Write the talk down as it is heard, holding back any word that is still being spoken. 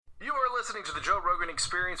listening to the Joe Rogan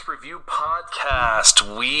Experience Review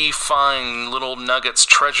Podcast. We find little nuggets,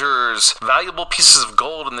 treasures, valuable pieces of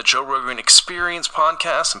gold in the Joe Rogan Experience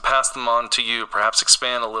Podcast and pass them on to you, perhaps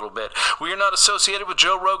expand a little bit. We are not associated with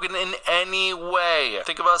Joe Rogan in any way.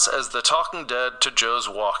 Think of us as the Talking Dead to Joe's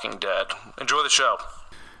Walking Dead. Enjoy the show.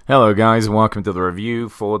 Hello guys, and welcome to the review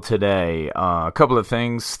for today. A couple of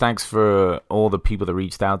things. Thanks for all the people that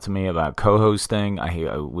reached out to me about co-hosting.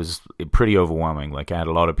 It was pretty overwhelming. I had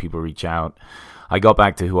a lot of people reach out. I got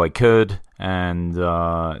back to who I could, and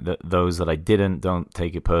those that I didn't, don't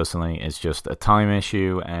take it personally. It's just a time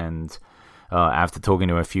issue, and after talking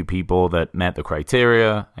to a few people that met the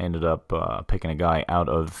criteria, I ended up picking a guy out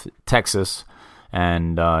of Texas.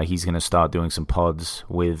 And he's going to start doing some pods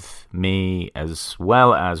with me as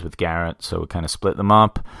well as with Garrett. So we kind of split them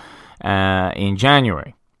up in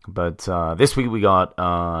January. But this week we got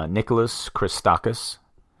Nicholas Christakis.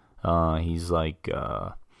 He's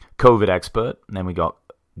COVID expert. And then we got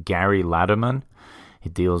Gary Latterman. He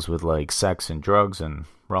deals with sex and drugs and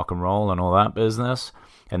rock and roll and all that business.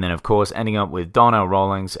 And then, of course, ending up with Donnell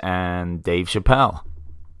Rawlings and Dave Chappelle.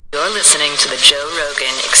 You're listening to the Joe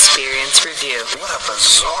Rogan Experience Review. What a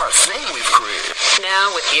bizarre thing we've created.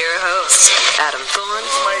 Now with your host, Adam Thorne.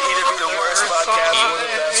 This might either be the worst podcast or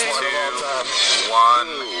the best one of all time.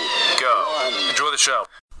 1, go. Enjoy the show.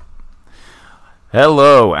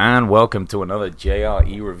 Hello, and welcome to another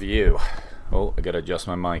JRE review. Oh, I gotta adjust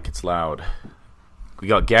my mic, it's loud. We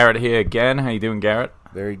got Garrett here again. How you doing, Garrett?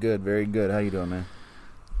 Very good, very good. How you doing, man?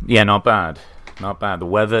 Yeah, not bad. Not bad. The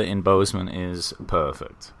weather in Bozeman is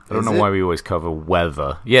perfect. I don't know why we always cover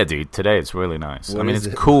weather. Yeah, dude, today it's really nice. It's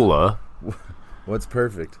cooler. What's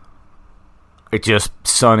perfect? It's just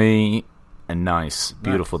sunny and nice.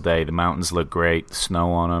 Beautiful day. The mountains look great.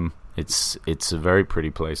 Snow on them. It's a very pretty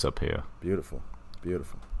place up here. Beautiful.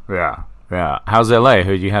 Beautiful. Yeah. How's LA? I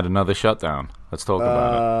heard you had another shutdown. Let's talk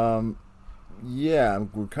about it. Yeah,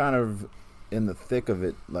 we're kind of in the thick of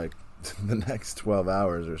it, the next 12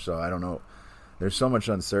 hours or so. I don't know. There's so much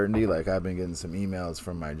uncertainty. I've been getting some emails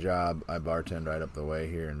from my job. I bartend right up the way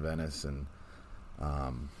here in Venice, and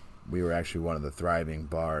we were actually one of the thriving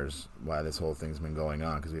bars why this whole thing's been going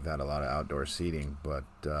on, because we've had a lot of outdoor seating. But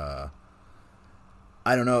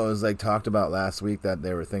I don't know. It was talked about last week that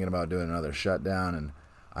they were thinking about doing another shutdown, and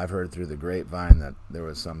I've heard through the grapevine that there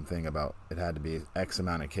was something about it had to be X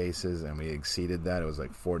amount of cases, and we exceeded that. It was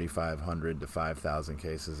 4,500 to 5,000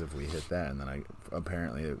 cases if we hit that, and then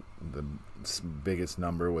apparently the biggest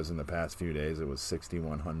number was in the past few days. It was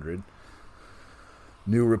 6,100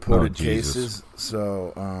 new reported cases.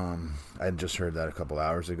 So I just heard that a couple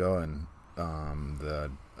hours ago, and the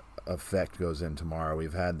effect goes in tomorrow.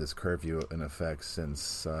 We've had this curfew in effect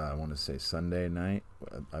since I want to say Sunday night.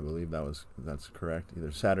 I believe that's correct,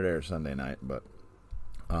 either Saturday or Sunday night. But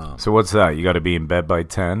so what's that? You got to be in bed by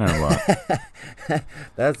 10 or what?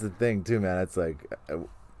 That's the thing too, man. It's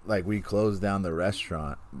we closed down the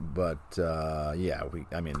restaurant, but I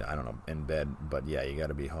don't know, in bed, but yeah, you got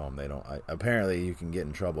to be home. They don't. Apparently, you can get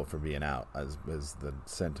in trouble for being out, as the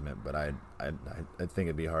sentiment. But I think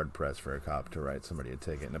it'd be hard pressed for a cop to write somebody a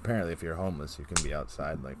ticket. And apparently, if you're homeless, you can be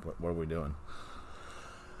outside. What are we doing?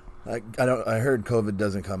 I heard COVID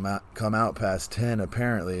doesn't come out past 10.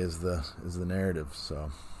 Apparently, is the narrative. So,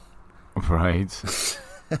 right.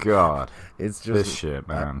 God, it's just this shit,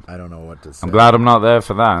 man. I don't know what to say. I'm glad I'm not there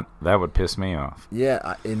for that. That would piss me off.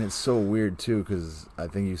 Yeah, and it's so weird too, because I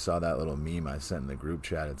think you saw that little meme I sent in the group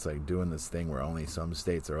chat. It's doing this thing where only some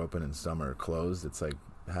states are open and some are closed. It's like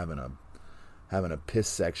having a piss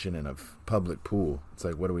section in a public pool. It's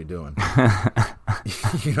what are we doing?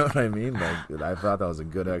 You know what I mean? I thought that was a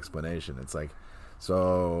good explanation. It's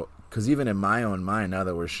so, because even in my own mind, now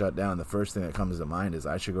that we're shut down, the first thing that comes to mind is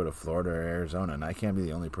I should go to Florida or Arizona, and I can't be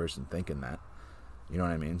the only person thinking that. You know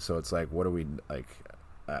what I mean? So it's what are we, I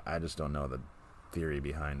just don't know the theory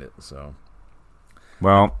behind it, so.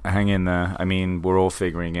 Well, hang in there. We're all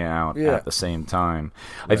figuring it out at the same time.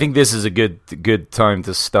 Right. I think this is a good time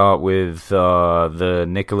to start with the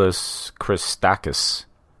Nicholas Christakis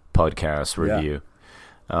podcast review.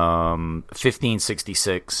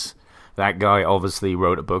 1566. That guy obviously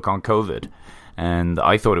wrote a book on COVID, and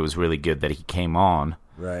I thought it was really good that he came on,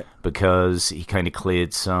 right? Because he kind of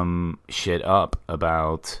cleared some shit up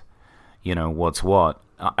about, what's what.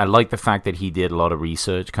 I like the fact that he did a lot of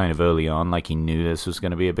research kind of early on, he knew this was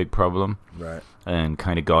going to be a big problem, right? And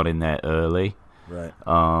kind of got in there early, right?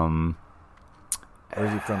 Where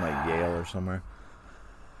is he from, Yale or somewhere?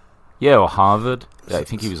 Yeah, or Harvard. I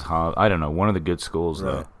think he was Harvard. I don't know, one of the good schools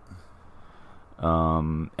though.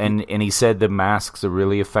 And he said the masks are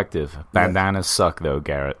really effective. Bandanas suck though,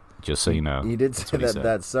 Garrett. Just so you know. He did say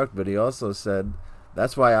that sucked, but he also said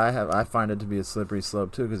that's why I find it to be a slippery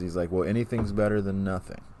slope too, because he's like, well, anything's better than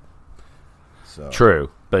nothing. So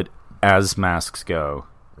true, but as masks go,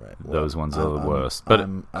 right. Those ones are the worst. But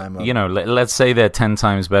let's say they're 10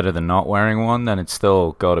 times better than not wearing one, then it's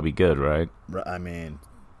still got to be good, right? I mean,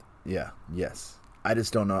 yeah, yes. I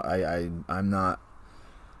just don't know. I'm not.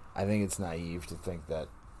 I think it's naive to think that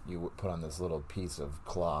you put on this little piece of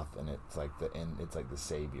cloth and it's like the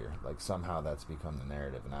savior. Like somehow that's become the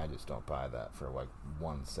narrative, and I just don't buy that for like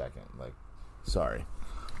 1 second. Like, sorry.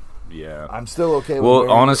 Yeah, I'm still okay with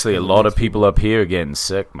well, honestly, a lot of people up here are getting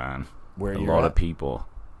sick, man. Where a lot of people.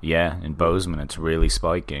 Yeah, in Bozeman, it's really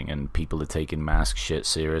spiking, and people are taking mask shit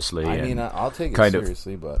seriously. I mean, I'll take it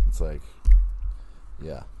seriously, but it's like,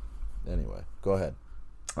 yeah. Anyway, go ahead.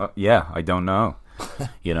 Yeah, I don't know.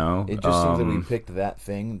 You know, it just seems that we picked that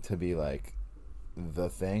thing to be like the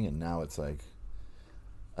thing, and now it's like,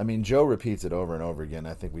 I mean, Joe repeats it over and over again.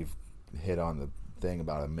 I think we've hit on the thing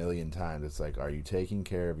about 1 million times. It's like, are you taking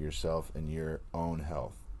care of yourself and your own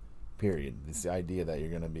health? Period. It's the idea that you're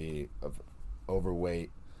going to be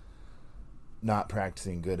overweight, not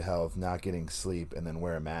practicing good health, not getting sleep, and then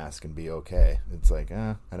wear a mask and be okay. It's like,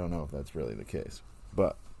 I don't know if that's really the case,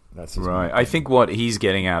 but that's just right. I think what he's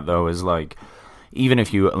getting at though is like, even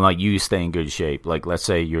if you stay in good shape, like let's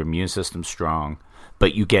say your immune system's strong,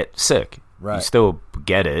 but you get sick. Right. You still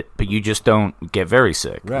get it, but you just don't get very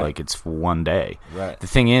sick. Right. Like it's for 1 day. Right. The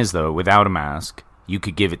thing is, though, without a mask, you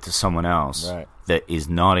could give it to someone else right. that is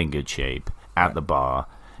not in good shape at the bar,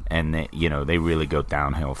 and they really go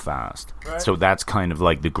downhill fast. Right. So that's kind of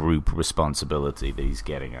like the group responsibility that he's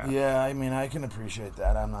getting at. Yeah, I mean, I can appreciate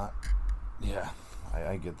that. I'm not. Yeah,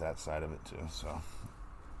 I get that side of it too. So.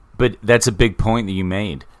 But that's a big point that you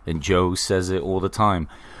made, and Joe says it all the time.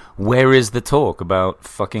 Where is the talk about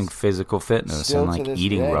fucking physical fitness and like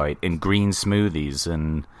eating right and green smoothies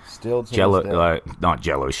and Jello, not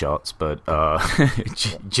Jello shots, but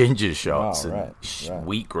ginger shots and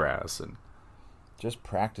wheatgrass and just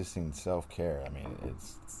practicing self-care. I mean,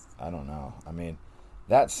 I don't know. I mean,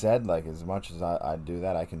 that said, like as much as I do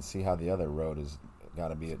that, I can see how the other road has got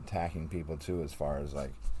to be attacking people too, as far as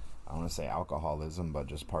like, I want to say alcoholism, but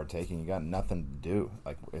just partaking. You got nothing to do.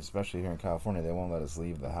 Like, especially here in California, they won't let us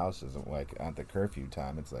leave the houses like at the curfew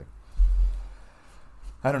time. It's like,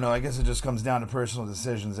 I don't know. I guess it just comes down to personal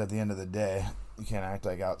decisions at the end of the day. You can't act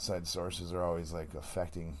like outside sources are always like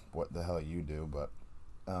affecting what the hell you do. But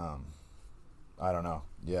I don't know.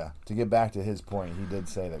 Yeah. To get back to his point, he did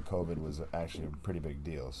say that COVID was actually a pretty big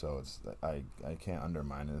deal. So it's I can't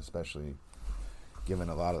undermine it, especially given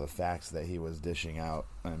a lot of the facts that he was dishing out.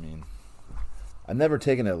 I mean, I've never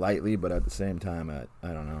taken it lightly, but at the same time, I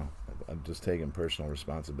don't know. I'm just taking personal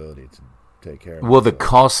responsibility to take care of it. Well, the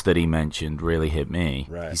cost that he mentioned really hit me.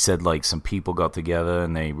 Right. He said, like, some people got together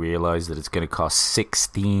and they realized that it's going to cost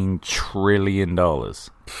 $16 trillion.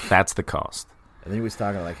 That's the cost. And he was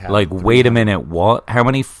talking like... wait a minute, what? How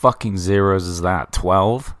many fucking zeros is that?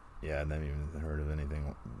 12? Yeah, I've never even heard of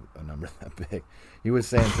anything, a number that big. He was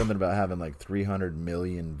saying something about having like 300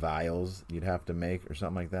 million vials you'd have to make or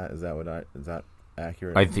something like that. Is that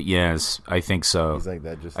accurate? Yes, I think so. He's like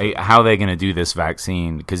that. How are they going to do this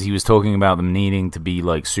vaccine? Because he was talking about them needing to be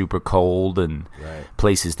like super cold, and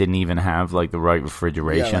places didn't even have like the right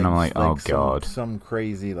refrigeration. I'm like, oh god, some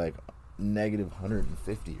crazy like negative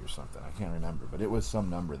 150 or something. I can't remember, but it was some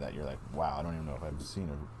number that you're like, wow, I don't even know if I've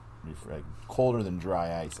seen like colder than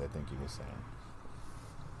dry ice. I think he was saying.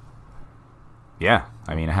 Yeah,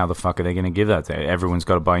 I mean, how the fuck are they going to give that to? Everyone's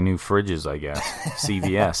got to buy new fridges, I guess.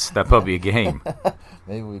 CVS, that'd probably be a game.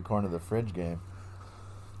 Maybe we corner the fridge game.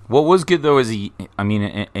 What was good, though, is in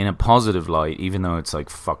a positive light, even though it's like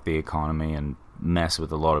fuck the economy and mess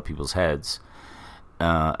with a lot of people's heads,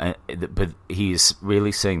 but he's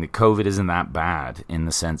really saying that COVID isn't that bad in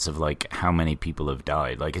the sense of like how many people have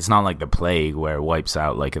died. Like, it's not like the plague where it wipes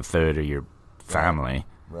out like a third of your family.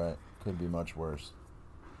 Right. Could be much worse.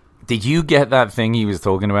 Did you get that thing he was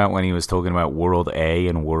talking about when he was talking about World A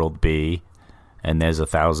and World B, and there's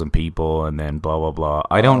 1,000 people, and then blah blah blah?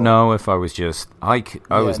 I don't know if I was just I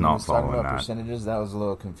was not following talking about that. Percentages, that was a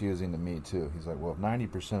little confusing to me too. He's like, well,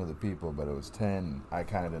 90% of the people, but it was 10. I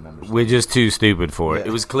kind of didn't understand. We're just too stupid for it.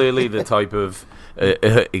 It was clearly the type of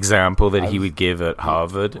example that he would give at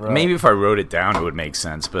Harvard. Right. Maybe if I wrote it down, it would make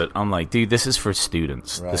sense. But I'm like, dude, this is for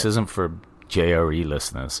students. Right. This isn't for JRE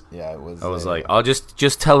listeners. Yeah, it was. I was like, I'll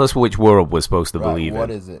just tell us which world we're supposed to believe in.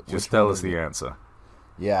 What is it? Just tell us the answer.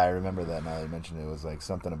 Yeah, I remember that now you mentioned it. It was like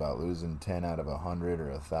something about losing 10 out of 100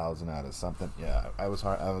 or 1,000 out of something. Yeah, I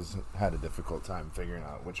had a difficult time figuring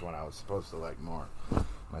out which one I was supposed to like more.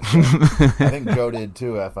 I think Joe did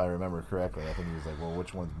too, if I remember correctly. I think he was like, well,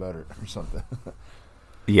 which one's better or something.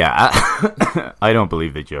 Yeah, I don't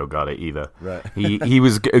believe that Joe got it either. Right. He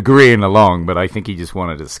was agreeing along, but I think he just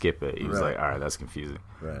wanted to skip it. He was like, all right, that's confusing.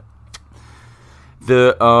 Right.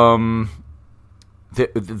 The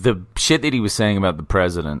shit that he was saying about the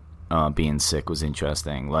president being sick was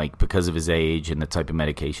interesting. Like, because of his age and the type of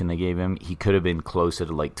medication they gave him, he could have been closer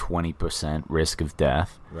to like 20% risk of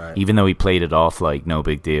death. Right. Even though he played it off like no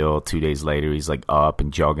big deal. 2 days later, he's like up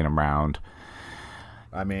and jogging around.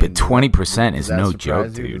 I mean, but 20% is no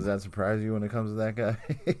joke, dude. Does that surprise you when it comes to that guy?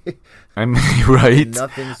 I mean, right?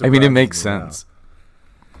 Nothing. I mean, it makes sense.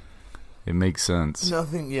 It makes sense.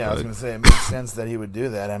 Nothing. Yeah, I was gonna say it makes sense that he would do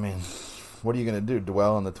that. I mean, what are you gonna do?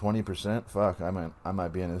 Dwell on the 20%? Fuck, I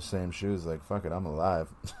might be in his same shoes. Like, fuck it, I'm alive.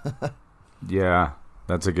 Yeah,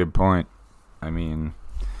 that's a good point. I mean,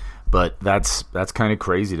 but that's kind of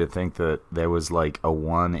crazy to think that there was like a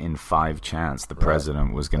 1 in 5 chance the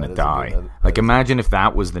president was gonna die. Like, imagine if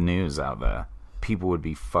that was the news out there. People would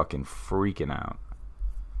be fucking freaking out.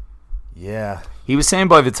 Yeah. He was saying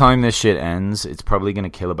by the time this shit ends, it's probably gonna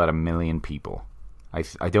kill about 1 million people. I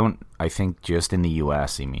think just in the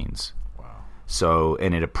U.S. he means. So,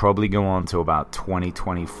 and it'll probably go on to about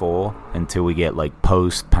 2024 until we get like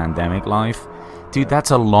post-pandemic life. Dude,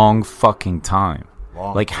 that's a long fucking time.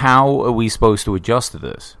 Long. Like, how are we supposed to adjust to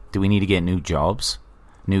this? Do we need to get new jobs?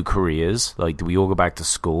 New careers? Like, do we all go back to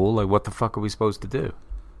school? Like, what the fuck are we supposed to do?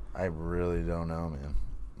 I really don't know,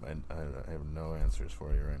 man. I have no answers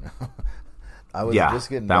for you right now. I was just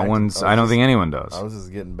getting that back one's. to, I don't think anyone does. I was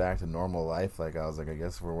just getting back to normal life. Like, I was like, I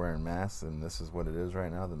guess if we're wearing masks and this is what it is right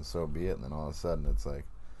now, then so be it. And then all of a sudden, it's like,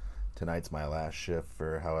 tonight's my last shift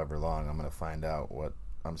for however long. I'm going to find out what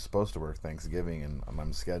I'm supposed to work Thanksgiving, and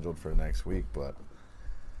I'm scheduled for next week. But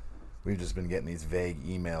we've just been getting these vague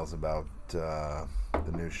emails about the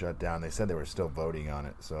new shutdown. They said they were still voting on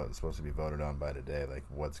it, so it's supposed to be voted on by today. Like,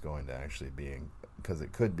 what's going to actually be, because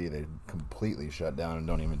it could be they completely shut down and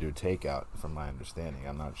don't even do takeout, from my understanding.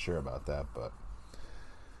 I'm not sure about that, but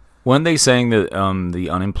weren't they saying that the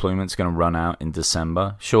unemployment's going to run out in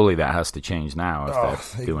December? Surely that has to change now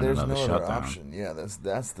if they're doing another shutdown. There's no other option. Yeah,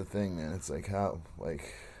 that's the thing, man. It's like, how,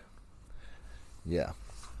 like, yeah.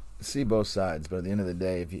 See both sides, but at the end of the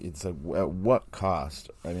day, it's like, at what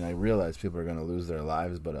cost? I mean, I realize people are going to lose their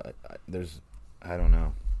lives, but I don't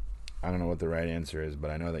know. I don't know what the right answer is,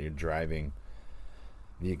 but I know that you're driving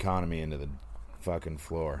the economy into the fucking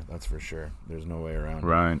floor. That's for sure. There's no way around it.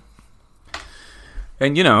 Right.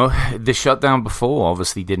 And, you know, the shutdown before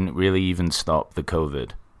obviously didn't really even stop the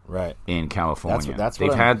COVID. Right. In California. That's what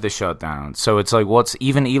They've had the shutdown. So it's like,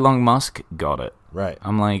 even Elon Musk got it. Right.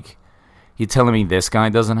 I'm like, you're telling me this guy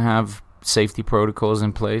doesn't have safety protocols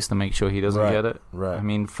in place to make sure he doesn't get it? Right. I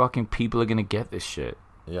mean, fucking people are going to get this shit.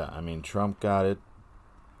 Yeah, I mean, Trump got it.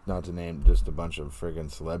 Not to name just a bunch of friggin'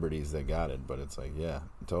 celebrities that got it, but it's like, yeah,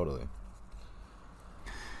 totally.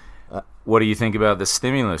 What do you think about the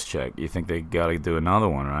stimulus check? You think they got to do another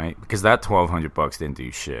one, right? Because that $1,200 didn't do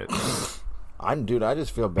shit. I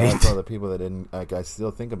just feel bad for all the people that didn't. Like, I still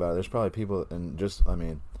think about it. There's probably people,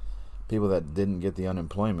 people that didn't get the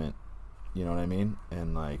unemployment. You know what I mean?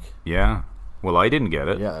 And like, yeah. Well, I didn't get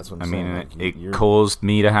it. Yeah, that's what I'm saying. I mean, it caused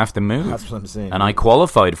me to have to move. That's what I'm saying. And I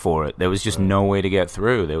qualified for it. There was just no way to get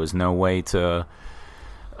through. There was no way to,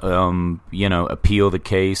 appeal the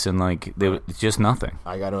case, and like, there was just nothing.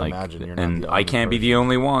 I got to imagine you're not and the only I can't be person. the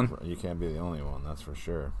only one. You can't be the only one. That's for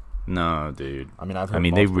sure. No, dude. I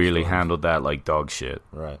mean, they really handled that like dog shit.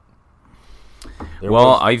 Right.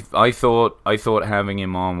 I thought having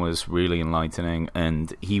him on was really enlightening,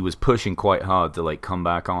 and he was pushing quite hard to like come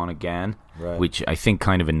back on again, right. Which I think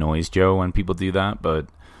kind of annoys Joe when people do that. But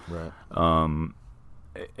right.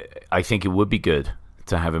 I think it would be good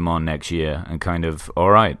to have him on next year and kind of,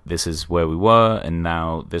 all right, this is where we were, and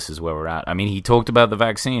now this is where we're at. I mean, he talked about the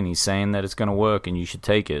vaccine. He's saying that it's going to work and you should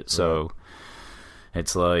take it. So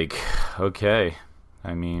it's like, okay.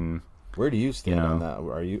 I mean, where do you stand on that?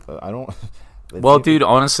 Are you? I don't. Well, dude,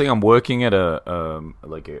 honestly, I'm working at a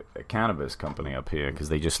cannabis company up here because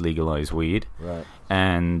they just legalized weed. Right.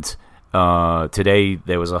 And today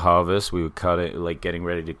there was a harvest. We would cut it, like getting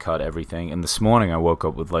ready to cut everything. And this morning I woke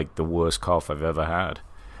up with like the worst cough I've ever had,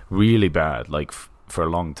 really bad, like for a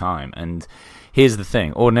long time. And here's the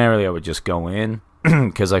thing: ordinarily I would just go in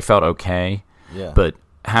because I felt okay. Yeah. But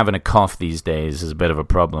having a cough these days is a bit of a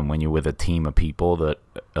problem when you're with a team of people that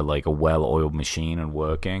are like a well-oiled machine and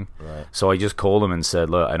working. Right. So I just called them and said,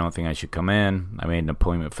 look, I don't think I should come in. I made an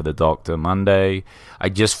appointment for the doctor Monday. I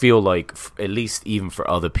just feel like, at least even for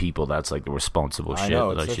other people, that's like the responsible shit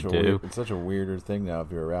that I should do. It's such a weirder thing now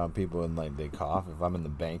if you're around people and like they cough. If I'm in the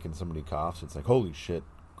bank and somebody coughs, it's like, holy shit,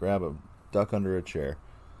 grab a duck under a chair.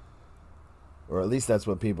 Or at least that's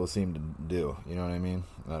what people seem to do. You know what I mean?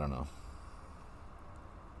 I don't know.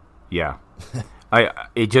 Yeah.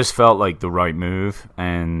 It just felt like the right move,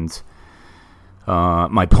 and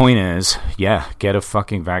my point is, get a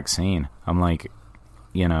fucking vaccine. I'm like,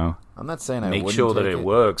 I'm not saying make sure that it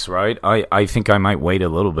works, right? I think I might wait a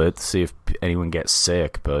little bit to see if anyone gets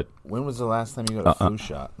sick, but... When was the last time you got a flu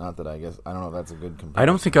shot? Not that I don't know if that's a good comparison. I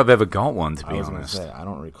don't think I've ever got one, to be honest. I was going to say, I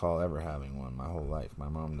don't recall ever having one my whole life. My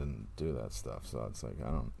mom didn't do that stuff, so it's like,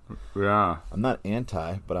 I don't... Yeah. I'm not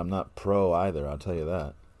anti, but I'm not pro either, I'll tell you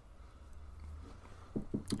that.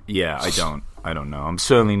 Yeah, I don't know. I'm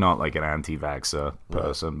certainly not like an anti-vaxxer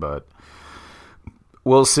person, but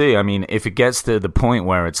we'll see. I mean, if it gets to the point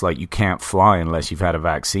where it's like you can't fly unless you've had a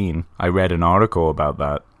vaccine, I read an article about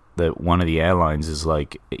that one of the airlines is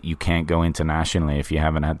like, you can't go internationally if you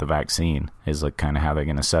haven't had the vaccine, is like kind of how they're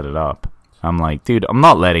going to set it up. I'm like, dude, I'm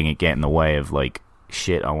not letting it get in the way of like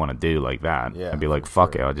shit I want to do like that. Yeah, I'd be like,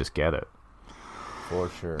 fuck it, I'll just get it. For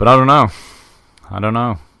sure. But I don't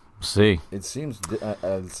know. See, it seems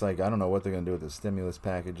it's like I don't know what they're gonna do with the stimulus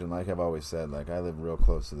package, and like I've always said, like I live real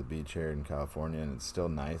close to the beach here in California, and it's still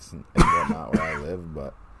nice and whatnot where I live,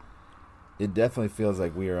 but it definitely feels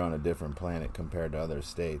like we are on a different planet compared to other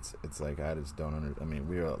states. It's like I just don't I mean,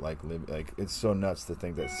 we are like it's so nuts to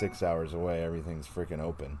think that 6 hours away everything's freaking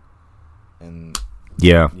open, and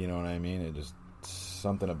yeah, you know what I mean. It just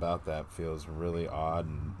something about that feels really odd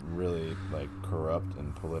and really like corrupt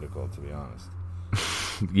and political, to be honest.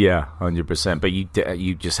 Yeah, 100%. But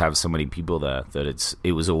you just have so many people there that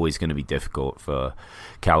it was always going to be difficult for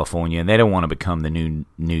California, and they don't want to become the new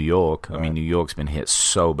New York. Right. I mean, New York's been hit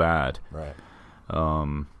so bad. Right.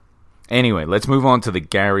 Anyway, let's move on to the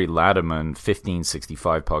Gary Latterman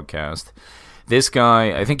 1565 podcast. This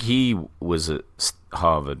guy, I think he was at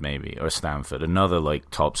Harvard maybe, or Stanford, another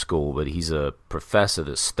like top school, but he's a professor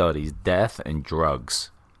that studies death and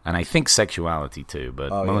drugs. And I think sexuality too, but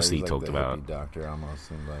mostly he talked about doctor almost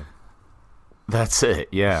seemed like. That's it,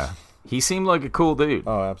 yeah. He seemed like a cool dude.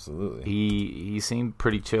 Oh, absolutely. He seemed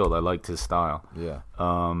pretty chilled. I liked his style. Yeah.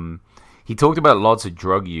 He talked about lots of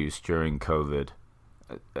drug use during COVID.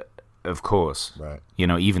 Of course. Right.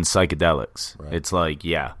 Even psychedelics. Right. It's like,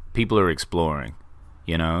 people are exploring.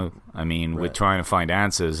 I mean, we're trying to find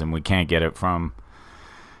answers, and we can't get it from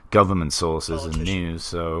government sources and news,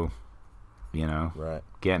 so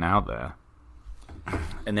getting out there.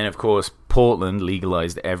 And then, of course, Portland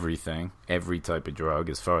legalized everything, every type of drug,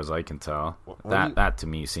 as far as I can tell. That to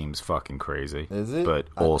me seems fucking crazy. Is it? But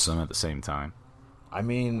awesome at the same time. I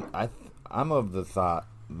mean, I'm of the thought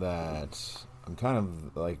that I'm kind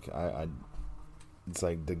of like it's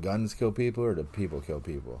like, the guns kill people or the people kill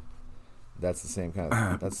people. That's the same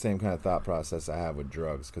kind of thought process I have with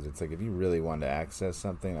drugs, because it's like, if you really want to access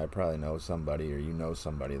something, I probably know somebody, or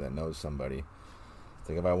somebody that knows somebody. It's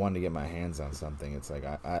like, if I wanted to get my hands on something, it's like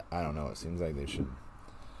I don't know. It seems like they should.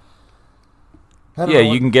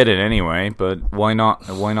 You can get it anyway, but why not?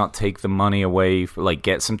 Why not take the money away?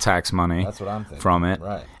 Get some tax money. That's what I'm thinking. From it,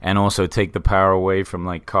 right? And also take the power away from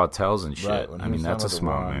like cartels and shit. Right. I mean, that's a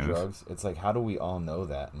smart move. Drugs, it's like, how do we all know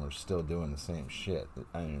that and we're still doing the same shit?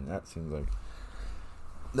 I mean, that seems like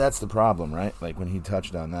that's the problem, right? Like, when he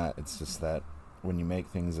touched on that, it's just that when you make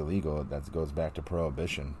things illegal, that goes back to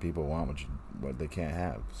prohibition. People want what they can't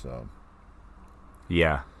have. So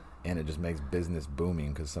yeah. And it just makes business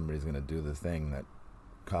booming, because somebody's going to do the thing that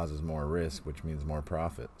causes more risk, which means more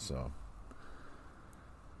profit. So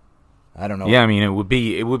I don't know. Yeah, I mean, it would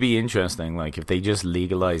be interesting, like, if they just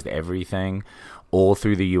legalized everything all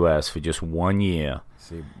through the U.S. for just 1 year.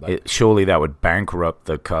 Surely that would bankrupt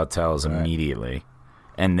the cartels immediately,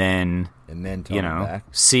 and then back.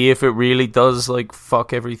 See if it really does like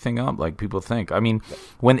fuck everything up, like people think. I mean,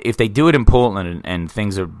 if they do it in Portland and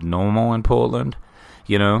things are normal in Portland.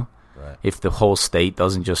 Right. If the whole state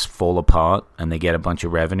doesn't just fall apart and they get a bunch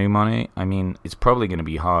of revenue money, I mean, it's probably going to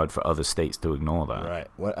be hard for other states to ignore that.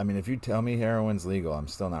 Right. I mean, if you tell me heroin's legal, I'm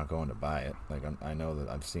still not going to buy it. Like, I know that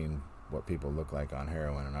I've seen what people look like on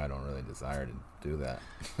heroin, and I don't really desire to do that.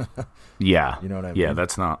 Yeah. You know what I mean? Yeah,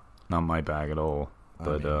 that's not my bag at all.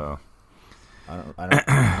 But I don't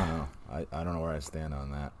know. I don't know where I stand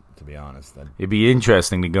on that. to be honest. It'd be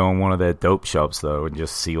interesting to go in one of their dope shops, though, and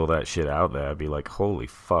just see all that shit out there. I'd be like, holy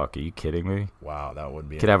fuck, are you kidding me? Wow, that would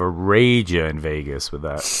be... Could have a rager in Vegas with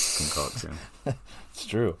that concoction. It's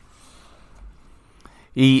true.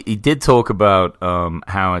 He did talk about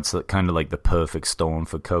how it's kind of like the perfect storm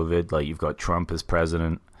for COVID. Like, you've got Trump as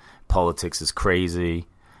president, politics is crazy,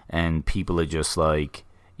 and people are just like,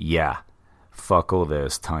 yeah, fuck all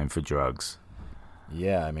this, time for drugs.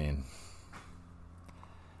 Yeah, I mean...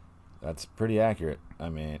 That's pretty accurate. I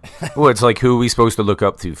mean... Well, it's like, who are we supposed to look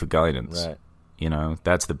up to for guidance? Right. You know,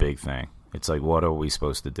 that's the big thing. It's like, what are we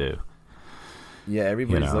supposed to do? Yeah,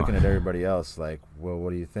 everybody's looking at everybody else like, well, what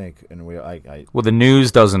do you think? And well, the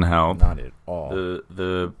news doesn't help. Not at all.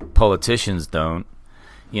 The politicians don't.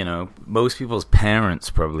 You know, most people's parents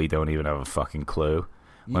probably don't even have a fucking clue.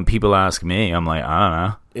 When people ask me, I'm like, I don't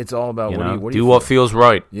know. It's all about what do what feels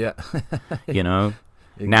right. Yeah. You know?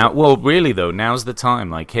 Now, well, really, though, now's the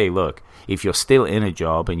time. Like, hey, look, if you're still in a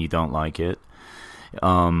job and you don't like it,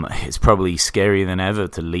 it's probably scarier than ever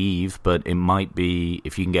to leave, but it might be,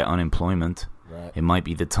 if you can get unemployment, right, it might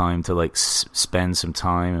be the time to, like, spend some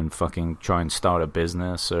time and fucking try and start a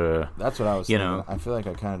business. Or that's what I was thinking. Know. I feel like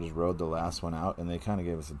I kind of just rode the last one out, and they kind of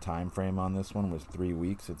gave us a time frame on this one with 3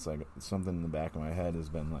 weeks. It's like something in the back of my head has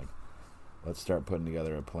been like, let's start putting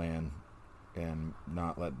together a plan and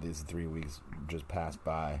not let these 3 weeks just pass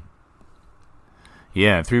by.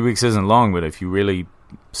 Yeah, 3 weeks isn't long, but if you really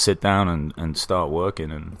sit down and start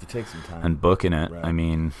working and if you take some time and booking it, right. I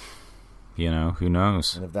mean, you know, who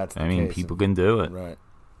knows? And if that's the I mean, case, people can do it.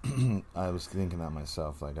 Right. I was thinking that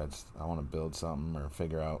myself. Like, I want to build something or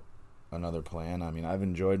figure out another plan. I mean, I've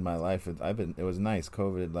enjoyed my life. It was nice.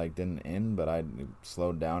 COVID like didn't end, but I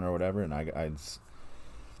slowed down or whatever, and I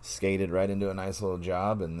skated right into a nice little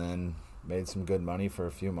job, and then made some good money for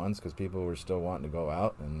a few months because people were still wanting to go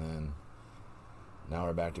out, and then now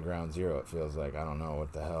we're back to ground zero. It feels like, I don't know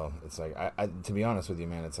what the hell. It's like, I to be honest with you,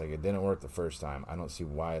 man, it's like it didn't work the first time. I don't see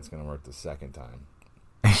why it's going to work the second time.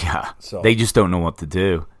 Yeah, so they just don't know what to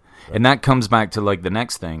do. Right. And that comes back to, like, the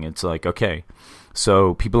next thing. It's like, okay,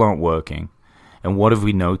 so people aren't working. And what have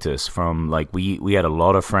we noticed from, like, we had a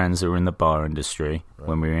lot of friends that were in the bar industry right.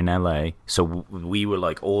 when we were in LA. So we were,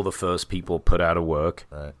 like, all the first people put out of work.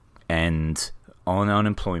 Right. And on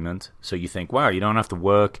unemployment. So you think, wow, you don't have to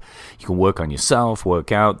work. You can work on yourself,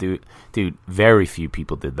 work out. Dude, very few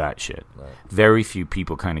people did that shit. Right. Very few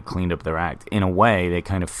people kind of cleaned up their act. In a way, they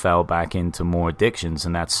kind of fell back into more addictions,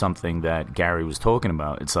 and that's something that Gary was talking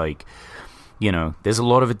about. It's like, you know, there's a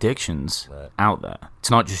lot of addictions right. out there. It's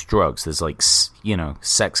not just drugs. There's, like, you know,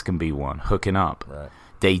 sex can be one, hooking up, right.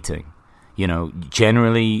 dating, you know,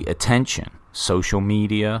 generally attention, social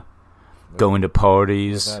media, going to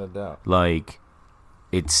parties, without a doubt. Like,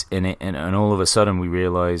 it's and all of a sudden we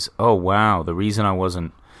realize, oh wow, the reason I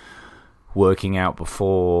wasn't working out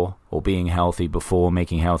before or being healthy before,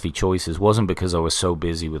 making healthy choices, wasn't because I was so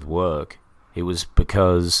busy with work. It was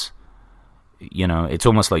because, you know, it's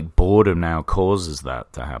almost like boredom now causes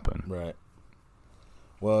that to happen. Right.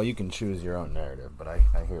 Well, you can choose your own narrative, but I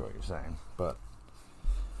hear what you're saying. But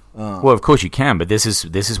well, of course you can, but this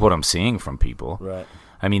is what I'm seeing from people. Right.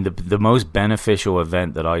 I mean, the most beneficial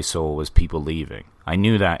event that I saw was people leaving. I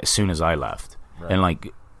knew that as soon as I left. Right. And,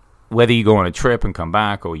 like, whether you go on a trip and come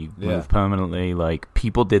back or you move permanently, like,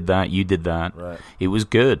 people did that, you did that. Right. It was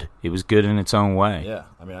good. It was good in its own way. Yeah.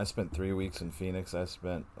 I mean, I spent 3 weeks in Phoenix. I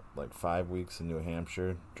spent, like, 5 weeks in New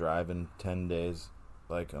Hampshire, driving 10 days,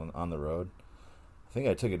 like, on the road. I think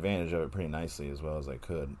I took advantage of it pretty nicely as well as I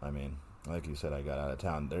could. I mean, like you said, I got out of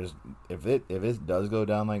town. If it does go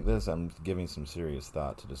down like this, I'm giving some serious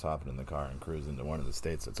thought to just hopping in the car and cruising to one of the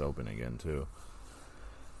states that's open again too.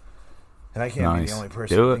 And I can't be the only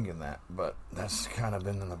person thinking that, but that's kind of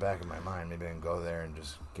been in the back of my mind. Maybe I can go there and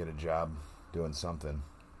just get a job doing something,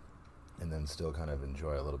 and then still kind of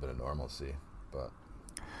enjoy a little bit of normalcy. But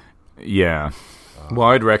yeah, well,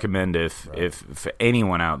 I'd recommend if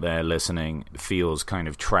anyone out there listening feels kind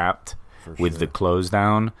of trapped with the close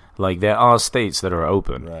down, like, there are states that are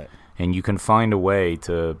open, right. and you can find a way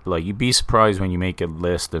to, like, you'd be surprised when you make a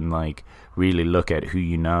list and, like, really look at who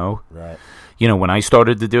you know. Right. You know, when I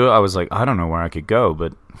started to do it, I was like, I don't know where I could go,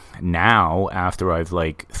 but now, after I've,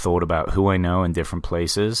 like, thought about who I know in different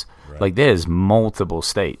places, right. like, there's multiple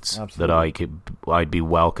states Absolutely. that I'd be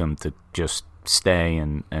welcome to just stay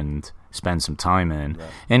and spend some time in, right.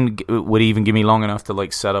 and it would even give me long enough to,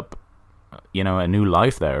 like, set up, you know, a new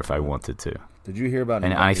life there if I wanted to. Did you hear about?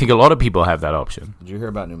 And I think a lot of people have that option. Did you hear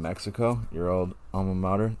about New Mexico, your old alma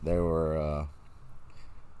mater? They were, I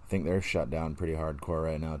think they're shut down pretty hardcore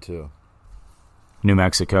right now too. New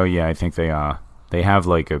Mexico, yeah, I think they are. They have,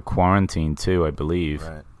 like, a quarantine too, I believe.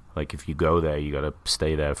 Right. Like, if you go there, you got to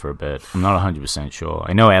stay there for a bit. I'm not 100% sure.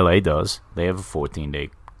 I know LA does. They have a 14-day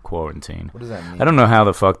quarantine. What does that mean? I don't know how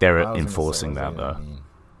the fuck they're I was enforcing gonna say, that,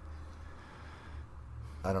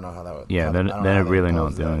 though. I don't know how that would... Yeah, I don't know they're how they really not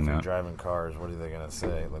impose that. doing If you're that. driving cars, what are they going to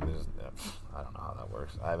say? Like, I don't know how that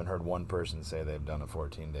works. I haven't heard one person say they've done a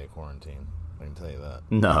 14-day quarantine. I can tell you that.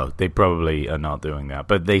 No, they probably are not doing that,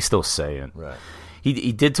 but they still say it. Right.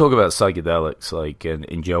 He did talk about psychedelics, like,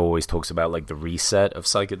 and Joe always talks about, like, the reset of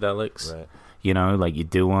psychedelics. Right. You know, like, you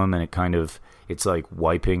do them, and it kind of, it's like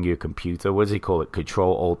wiping your computer. What does he call it?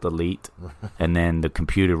 Control-Alt-Delete. And then the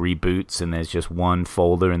computer reboots, and there's just one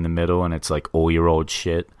folder in the middle, and it's, like, all your old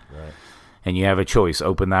shit. Right. And you have a choice.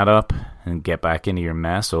 Open that up and get back into your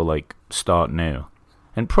mess, or, like, start new.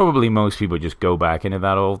 And probably most people just go back into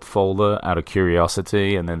that old folder out of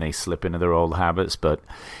curiosity, and then they slip into their old habits. But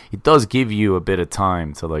it does give you a bit of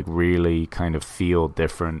time to, like, really kind of feel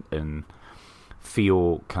different and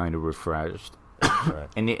feel kind of refreshed. Right.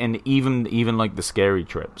 and even like the scary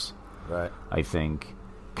trips, Right. I think,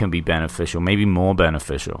 can be beneficial, maybe more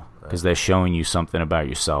beneficial, because they're showing you something about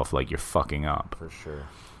yourself, like you're fucking up. For sure.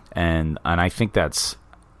 And I think that's,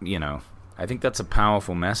 you know, I think that's a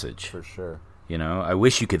powerful message. For sure. You know, I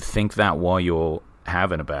wish you could think that while you're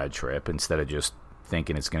having a bad trip instead of just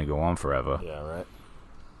thinking it's going to go on forever. Yeah, right.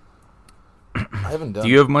 I haven't done... Do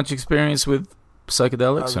you have much experience with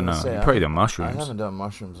psychedelics or no? Say, You probably done mushrooms. I haven't done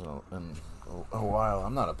mushrooms in a while.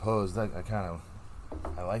 I'm not opposed. I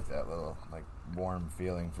like that little, like, warm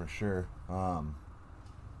feeling for sure.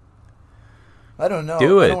 I don't know.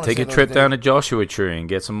 Do I it. don't wanna Take say a those trip days- down to Joshua Tree and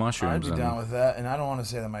get some I'd mushrooms. be down with that, and I don't want to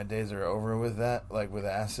say that my days are over with that, like with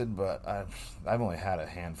acid, but I've only had a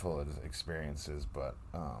handful of experiences, but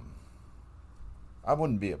I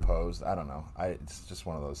wouldn't be opposed. I don't know. It's just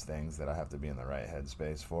one of those things that I have to be in the right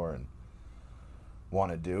headspace for and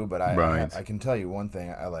want to do. But I can tell you one thing.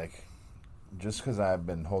 I like, just because I've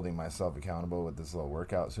been holding myself accountable with this little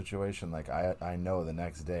workout situation, like I know the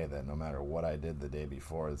next day that no matter what I did the day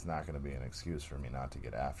before, it's not going to be an excuse for me not to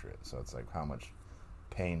get after it. So it's like, how much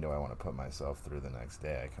pain do I want to put myself through the next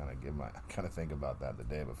day? I kind of think about that the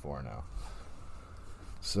day before now.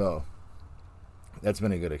 So that's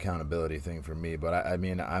been a good accountability thing for me. But I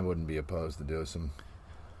mean, I wouldn't be opposed to do some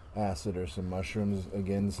acid or some mushrooms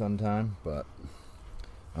again sometime. But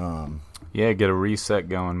yeah, get a reset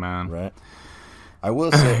going, man. Right. I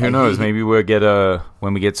will say, who knows? Maybe we'll get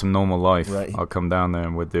when we get some normal life. Right. I'll come down there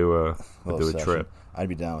and we'll do a trip. I'd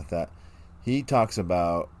be down with that. He talks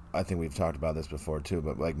about, I think we've talked about this before too,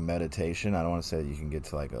 but like meditation. I don't want to say that you can get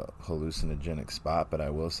to like a hallucinogenic spot, but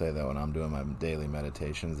I will say that when I'm doing my daily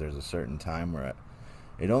meditations, there's a certain time where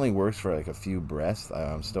it only works for like a few breaths.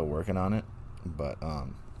 I'm still working on it, but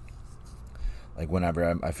like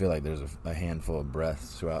whenever I feel like there's a handful of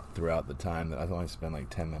breaths throughout the time that I've only spent like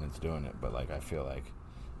 10 minutes doing it, but like I feel like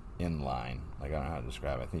in line. Like, I don't know how to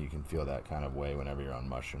describe it. I think you can feel that kind of way whenever you're on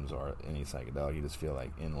mushrooms or any psychedelic. You just feel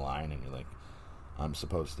like in line and you're like, I'm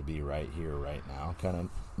supposed to be right here, right now kind of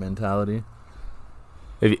mentality.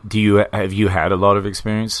 Have you had a lot of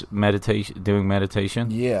experience doing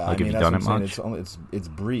meditation? Yeah, like, I mean, have you done it much? It's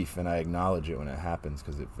brief, and I acknowledge it when it happens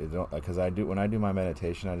because when I do my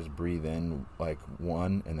meditation, I just breathe in like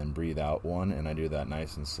one and then breathe out one, and I do that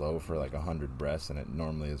nice and slow for like 100 breaths, and it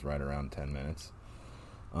normally is right around 10 minutes.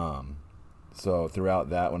 So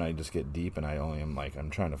throughout that, when I just get deep and I'm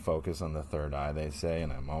trying to focus on the third eye, they say,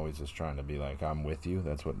 and I'm always just trying to be like, I'm with you.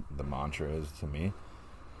 That's what the mantra is to me.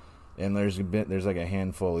 And there's like a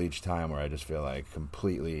handful each time where I just feel like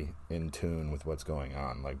completely in tune with what's going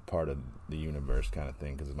on, like part of the universe kind of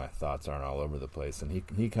thing, because my thoughts aren't all over the place. And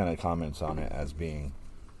he kind of comments on it as being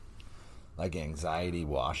like anxiety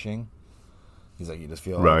washing. He's like, you just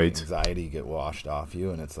feel like anxiety get washed off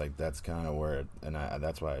you, and it's like that's kind of where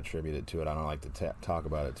that's why I attribute it to it. I don't like to talk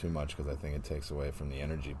about it too much because I think it takes away from the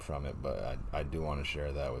energy from it, but I do want to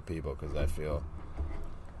share that with people because I feel...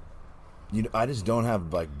 I just don't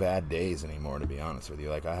have like bad days anymore, to be honest with you.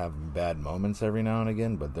 Like, I have bad moments every now and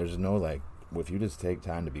again, but there's no like, if you just take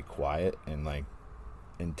time to be quiet and like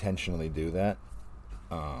intentionally do that,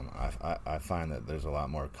 I find that there's a lot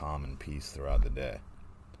more calm and peace throughout the day.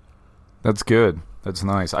 That's good. That's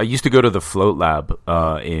nice. I used to go to the Float Lab,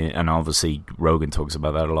 and obviously Rogan talks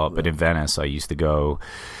about that a lot. But in Venice, I used to go.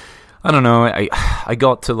 I don't know. I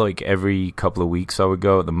got to like every couple of weeks I would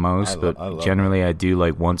go at the most, but generally I do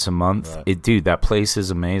like once a month. Right. Dude, that place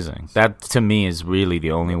is amazing. That to me is really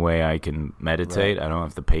the only way I can meditate. Right. I don't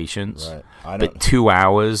have the patience. Right. But 2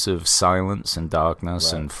 hours of silence and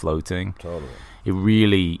darkness and floating. Totally. It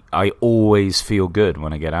really, I always feel good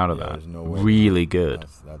when I get out of that. There's no way really good.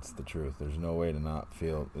 That's the truth. There's no way to not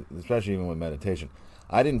feel, especially even with meditation.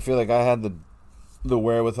 I didn't feel like I had the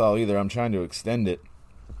wherewithal either. I'm trying to extend it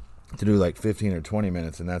to do like 15 or 20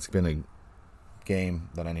 minutes, and that's been a game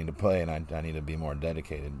that I need to play, and I need to be more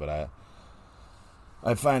dedicated. But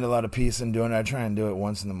I find a lot of peace in doing it. I try and do it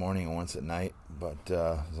once in the morning and once at night, but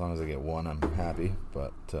as long as I get one, I'm happy.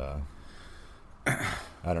 But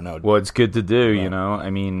I don't know. Well, it's good to do, Right. you know. I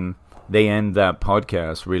mean, they end that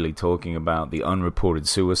podcast really talking about the unreported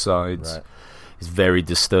suicides. Right. It's very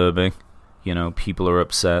disturbing. You know, people are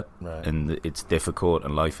upset, Right. and it's difficult,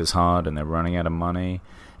 and life is hard, and they're running out of money.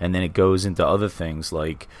 And then it goes into other things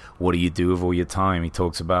like, what do you do with all your time? He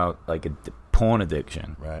talks about like a porn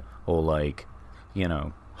addiction, Right. or like, you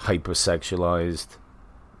know, hypersexualized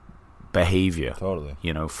behavior. Totally.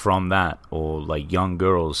 You know, from that, or like young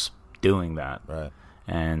girls doing that. Right.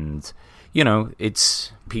 And, you know,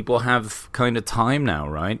 it's people have kind of time now,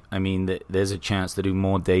 right? I mean, there's a chance to do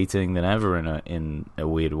more dating than ever in a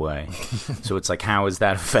weird way. So it's like, how is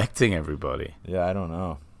that affecting everybody? Yeah, I don't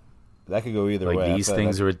know. That could go either Like, way. these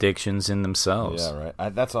things are addictions in themselves. Yeah,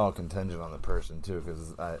 right. That's all contingent on the person too,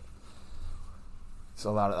 because I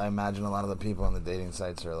imagine a lot of the people on the dating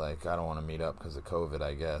sites are like, I don't want to meet up because of COVID.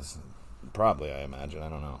 I guess, probably. I imagine. I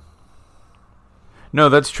don't know. No,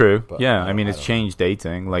 that's true. But yeah, I I mean, don't it's changed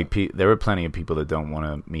dating. Like, there are plenty of people that don't want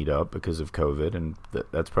to meet up because of COVID, and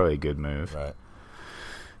that's probably a good move. Right.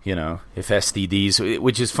 You know, if STDs,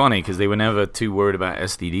 which is funny because they were never too worried about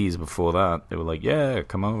STDs before that. They were like, yeah,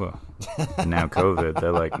 come over. And now COVID,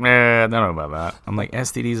 they're like, nah, I don't know about that. I'm like,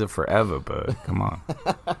 STDs are forever, but come on.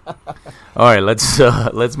 All right, let's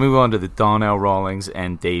move on to the Darnell Rawlings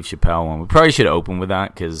and Dave Chappelle one. We probably should open with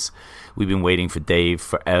that because we've been waiting for Dave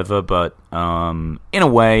forever, but in a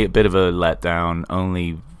way, a bit of a letdown,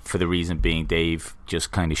 only for the reason being Dave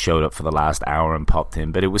just kind of showed up for the last hour and popped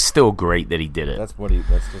in, but it was still great that he did it.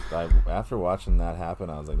 After watching that happen,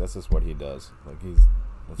 I was like, that's just what he does. Like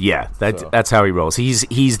That's how he rolls.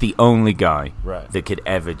 He's the only guy Right. that could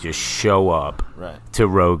ever just show up Right. to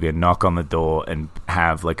Rogan, knock on the door, and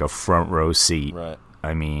have like a front row seat. Right.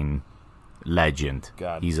 I mean, legend.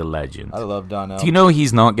 God. He's a legend. I love Donnell. Do you know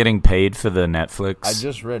he's not getting paid for the Netflix I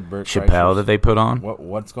just read Bert Chappelle Kreischer's- that they put on?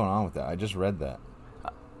 What's going on with that? I just read that.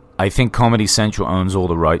 I think Comedy Central owns all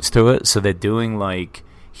the rights to it, so they're doing like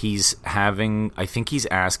I think he's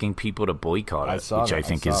asking people to boycott it, which I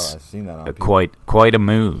think is I've seen that on quite a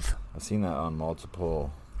move. I've seen that on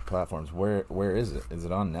multiple platforms. Where is it? Is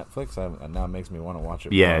it on Netflix? Now it makes me want to watch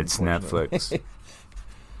it. Yeah, more, it's unfortunately.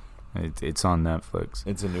 Netflix. It's on Netflix.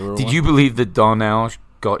 It's a newer one. Did you believe that Darnell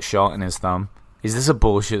got shot in his thumb? Is this a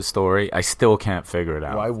bullshit story? I still can't figure it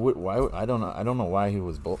out. Why I don't know why he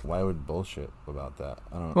was why would bullshit about that.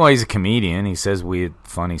 I don't know. Well, he's a comedian. He says weird,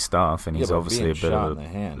 funny stuff, and he's but obviously being a bit shot of in a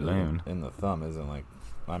the hand loon. in the thumb isn't like.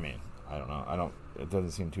 I mean, I don't know. It doesn't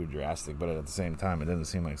seem too drastic, but at the same time, it doesn't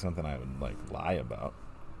seem like something I would like lie about,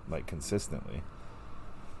 like consistently.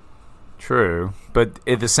 True, but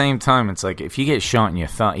at the same time, it's like if you get shot in your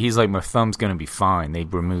thumb, he's like, my thumb's gonna be fine. They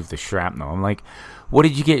remove the shrapnel. I'm like, what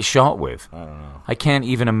did you get shot with? I don't know. I can't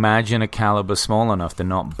even imagine a caliber small enough to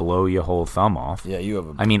not blow your whole thumb off. Yeah, you have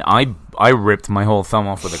a. I mean, I ripped my whole thumb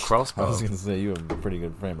off with a crossbow. I was gonna say you have a pretty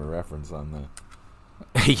good frame of reference on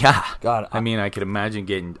that. Yeah. God, I mean, I could imagine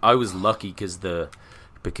getting. I was lucky because the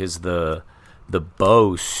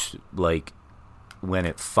bow, like when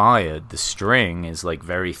it fired, the string is like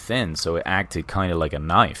very thin, so it acted kind of like a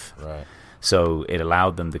knife. Right. So it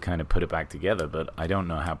allowed them to kind of put it back together. But I don't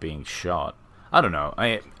know how being shot. I don't know.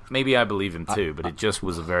 Maybe I believe him too, but it just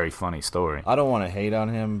was a very funny story. I don't want to hate on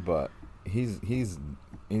him, but he's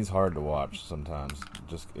hard to watch sometimes.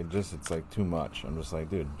 It's like too much. I'm just like,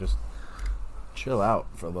 dude, just chill out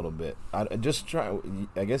for a little bit. I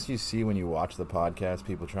guess you see when you watch the podcast,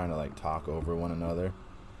 people trying to like talk over one another.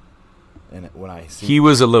 And when I see He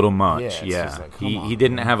was a little much, it's yeah. just like, come He on,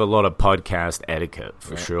 didn't man. have a lot of podcast etiquette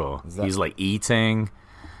for Right. sure. Is that- He's like eating.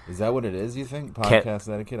 Is that what it is, you think?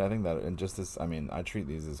 Podcast etiquette? I think that, and just this, I mean, I treat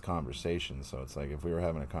these as conversations, so it's like if we were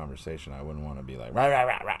having a conversation, I wouldn't want to be like, rah, rah,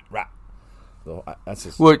 rah, rah, rah. That's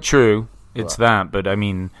just. Well, true, it's Right. that, but I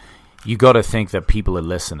mean, you got to think that people are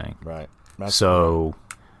listening. Right. That's So,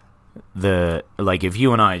 if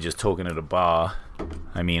you and I are just talking at a bar,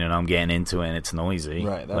 I mean, and I'm getting into it and it's noisy,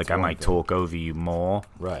 Right, that's like I one might thing. talk over you more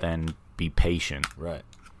Right. than be patient. Right.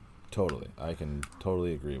 Totally. I can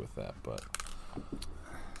totally agree with that, but.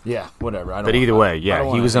 Yeah, whatever. But either way, yeah, I don't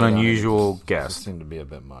he wanna was an hate on it. unusual It just guest. seemed to be a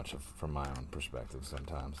bit much from my own perspective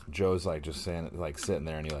sometimes. Joe's like just saying, like sitting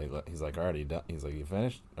there, and he's like, "Already done?" He's like, "You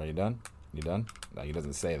finished? Are you done? You done?" Like, he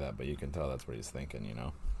doesn't say that, but you can tell that's what he's thinking, you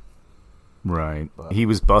know? Right. But- He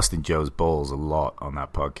was busting Joe's balls a lot on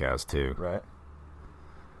that podcast too. Right.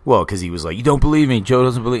 Well, because he was like, you don't believe me. Joe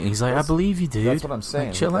doesn't believe me. He's like, I believe you, dude. That's what I'm saying.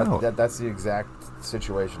 Like, chill out. That's the exact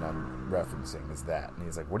situation I'm referencing, is that. And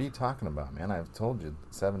he's like, what are you talking about, man? I've told you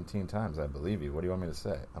 17 times I believe you. What do you want me to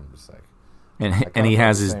say? I'm just like... And he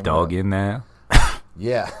has his dog in there.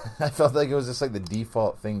 Yeah. I felt like it was just like the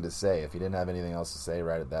default thing to say. If he didn't have anything else to say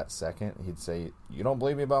right at that second, he'd say, you don't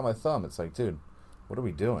believe me about my thumb. It's like, dude, what are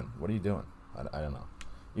we doing? What are you doing? I don't know.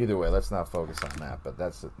 Either way, let's not focus on that. But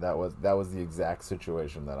that was the exact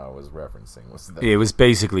situation that I was referencing. It was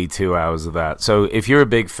basically 2 hours of that. So if you're a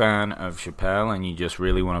big fan of Chappelle and you just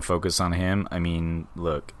really want to focus on him, I mean,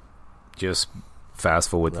 look, just fast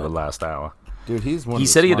forward to the last hour. Dude, he's one. He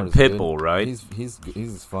said he had a pit bull, right?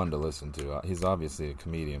 He's fun to listen to. He's obviously a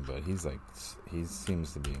comedian, but he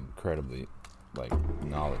seems to be incredibly like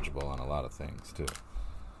knowledgeable on a lot of things too.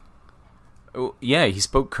 Oh, yeah, he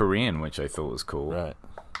spoke Korean, which I thought was cool. Right.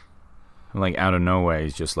 Like out of nowhere,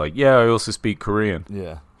 he's just like, "Yeah, I also speak Korean."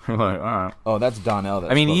 Yeah. Like, all right. Oh, that's Donnell.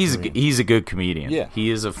 I mean, he's a good comedian. Yeah.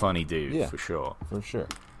 He is a funny dude. Yeah. For sure. For sure.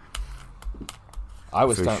 I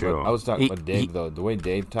was talking about Dave though. The way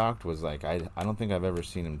Dave talked was like I don't think I've ever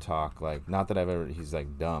seen him talk like, not that he's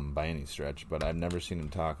like dumb by any stretch, but I've never seen him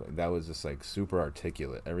talk like that. Was just like super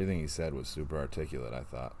articulate. Everything he said was super articulate. I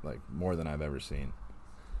thought like more than I've ever seen.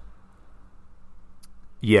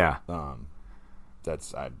 Yeah. That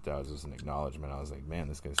was just an acknowledgement. I was like, man,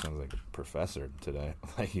 this guy sounds like a professor today.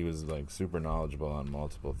 Like he was like super knowledgeable on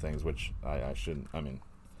multiple things, which I shouldn't. I mean,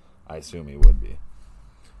 I assume he would be.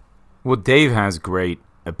 Well, Dave has great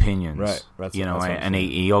opinions, right? And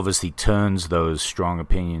he obviously turns those strong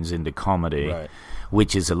opinions into comedy, right,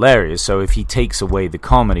 which is hilarious. So if he takes away the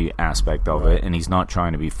comedy aspect of it, and he's not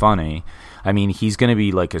trying to be funny, I mean, he's going to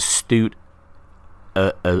be like astute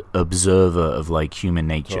observer of like human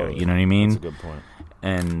nature. Totally. You know what I mean? That's a good point.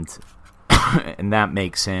 And that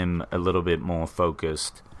makes him a little bit more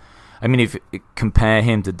focused. I mean, if compare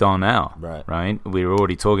him to Donnell, right? We were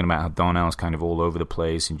already talking about how Donnell's kind of all over the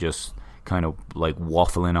place and just kind of like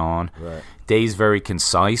waffling on. Right. Dave's very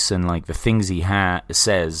concise, and like the things he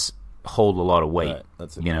says hold a lot of weight. Right.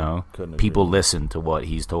 That's people listen to what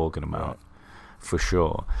he's talking about. Right. For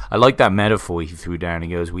sure. I like that metaphor he threw down. He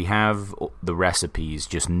goes, we have the recipes,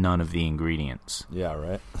 just none of the ingredients. Yeah,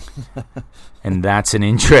 right. And that's an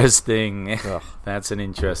interesting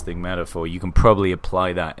metaphor. You can probably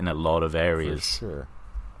apply that in a lot of areas.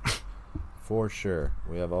 For sure.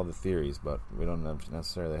 We have all the theories, but we don't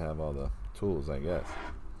necessarily have all the tools, I guess.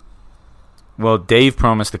 Well, Dave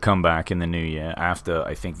promised to come back in the new year after,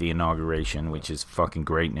 I think, the inauguration, which is fucking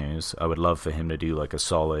great news. I would love for him to do like a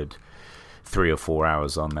solid 3 or 4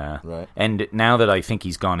 hours on there. Right. And now that I think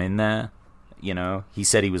he's gone in there, he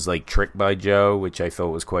said he was like tricked by Joe, which I thought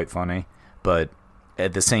was quite funny. But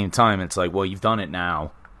at the same time, it's like, well, you've done it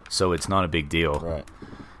now, so it's not a big deal. Right.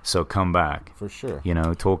 So come back. For sure.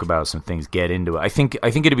 Talk about some things, get into it. I think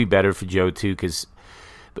it'd be better for Joe too, because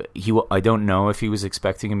I don't know if he was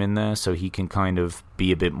expecting him in there, so he can kind of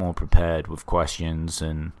be a bit more prepared with questions,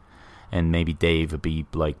 and maybe Dave would be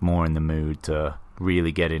like more in the mood to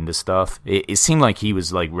really get into stuff. It seemed like he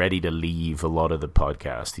was like ready to leave a lot of the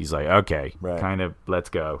podcast. He's like, okay, kind of, let's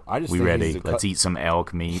go. We ready? Let's eat some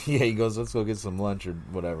elk meat. Yeah, he goes, let's go get some lunch or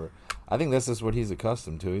whatever. I think that's just what he's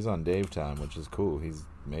accustomed to. He's on Dave time, which is cool. He's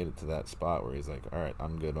made it to that spot where he's like, all right,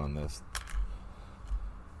 I'm good on this.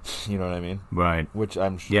 You know what I mean? Right. Which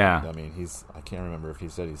I'm sure. Yeah. I mean, I can't remember if he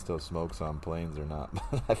said he still smokes on planes or not,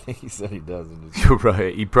 but I think he said he does. You're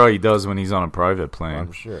right. He probably does when he's on a private plane.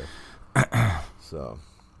 I'm sure. So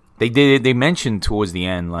they mentioned towards the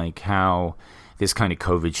end like how this kind of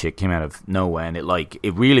COVID shit came out of nowhere, and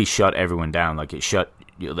it really shut everyone down. Like it's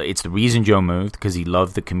the reason Joe moved, because he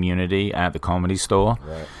loved the community at the Comedy Store.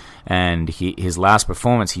 Right. And his last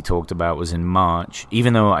performance he talked about was in March,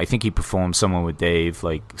 even though I think he performed somewhere with Dave,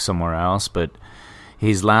 like somewhere else. But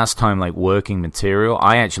his last time like working material,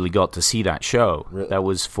 I actually got to see that show. Really? That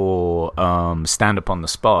was for Stand Up on the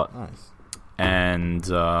Spot. Nice. And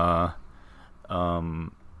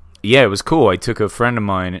yeah, it was cool. I took a friend of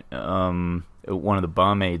mine, one of the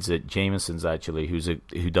barmaids at Jameson's actually,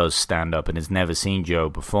 who does stand up and has never seen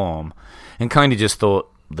Joe perform, and kind of just thought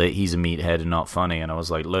that he's a meathead and not funny. And I was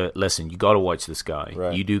like, listen, you got to watch this guy.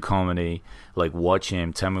 Right. You do comedy, like watch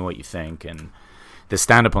him. Tell me what you think. And the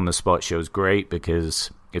Stand Up on the Spot show is great because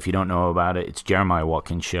if you don't know about it, it's Jeremiah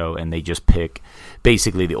Watkins' show, and they just pick.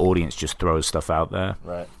 Basically, the audience just throws stuff out there.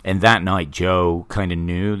 Right. And that night, Joe kind of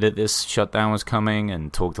knew that this shutdown was coming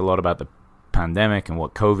and talked a lot about the pandemic and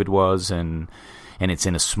what COVID was, and it's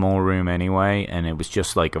in a small room anyway, and it was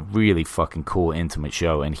just like a really fucking cool, intimate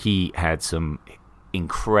show, and he had some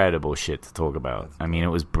incredible shit to talk about. I mean, it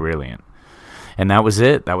was brilliant. And that was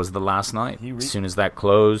it. That was the last night. As soon as that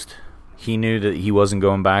closed, he knew that he wasn't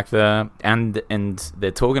going back there. And they're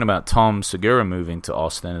talking about Tom Segura moving to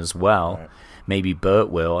Austin as well. Right. Maybe Burt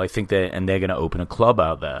will. I think they're going to open a club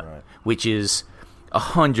out there, right. Which is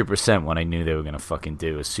 100% what I knew they were going to fucking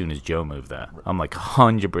do as soon as Joe moved there. Right. I'm like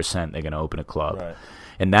 100% they're going to open a club. Right.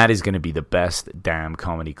 And that is going to be the best damn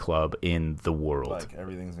comedy club in the world. Like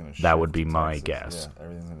everything's going to shift. That would be to my Texas. guess. Yeah,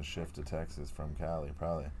 everything's going to shift to Texas from Cali,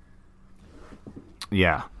 probably.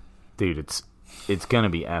 Yeah, dude, it's gonna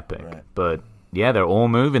be epic. Right. But yeah, they're all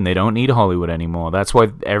moving. They don't need Hollywood anymore. That's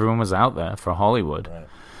why everyone was out there for Hollywood. Right.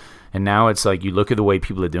 And now it's like you look at the way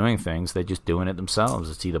people are doing things. They're just doing it themselves.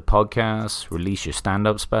 It's either podcasts, release your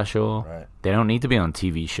stand-up special. Right. They don't need to be on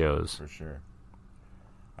TV shows. For sure.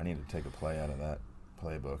 I need to take a play out of that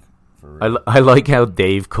playbook. For real. I like how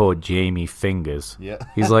Dave called Jamie Fingers. Yeah.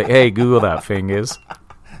 He's like, hey, Google that, Fingers.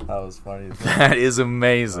 That was funny. That is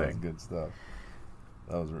amazing. That was good stuff.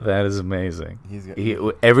 That is amazing.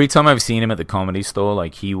 Every time I've seen him at the Comedy Store,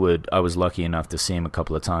 like I was lucky enough to see him a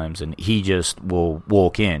couple of times, and he just will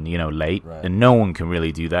walk in, late, right. And no one can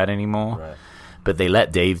really do that anymore. Right. But they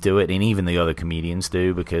let Dave do it, and even the other comedians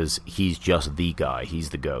do, because he's just the guy. He's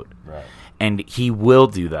the GOAT. Right. And he will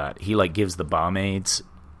do that. He gives the barmaids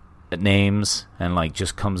names and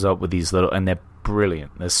just comes up with these little, and they're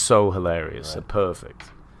brilliant. They're so hilarious. Right. They're perfect.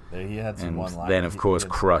 He had some one-liners. Then, of course,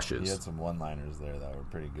 crushes. He had some one-liners there that were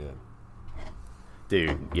pretty good.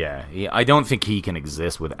 Dude, yeah. I don't think he can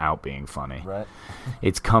exist without being funny. Right.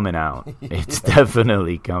 It's coming out. It's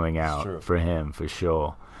definitely coming out for him, for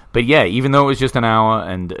sure. But yeah, even though it was just an hour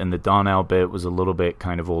and the Darnell bit was a little bit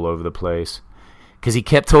kind of all over the place, because he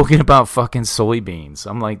kept talking about fucking soybeans.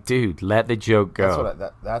 I'm like, dude, let the joke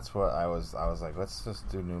go. That's what I was like, let's just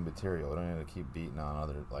do new material. We don't need to keep beating on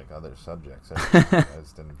other subjects. I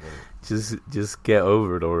just didn't get it. Just get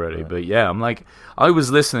over it already. Right. But yeah, I'm like, I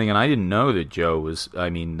was listening and I didn't know that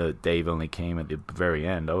that Dave only came at the very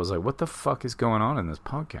end. I was like, what the fuck is going on in this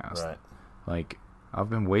podcast? Right. Like, I've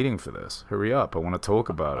been waiting for this. Hurry up. I want to talk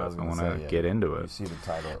about it. I want to get into it. You see the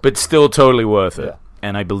title. But still totally worth it.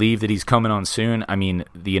 And I believe that he's coming on soon. I mean,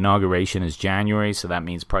 the inauguration is January, so that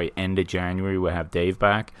means probably end of January we'll have Dave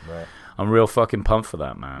back. Right. I'm real fucking pumped for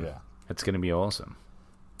that, man. Yeah. It's going to be awesome.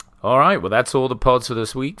 All right, well, that's all the pods for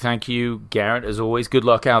this week. Thank you, Garrett, as always. Good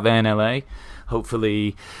luck out there in L.A.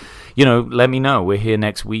 Hopefully, let me know. We're here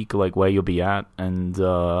next week, where you'll be at and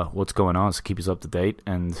what's going on, so keep us up to date.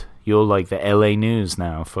 And you're like the L.A. news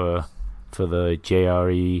now for the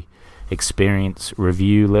JRE Experience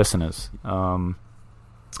Review listeners.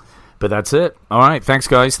 But that's it. All right. Thanks,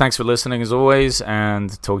 guys. Thanks for listening, as always,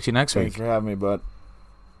 and talk to you next week. Thanks for having me, bud.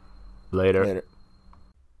 Later. Later.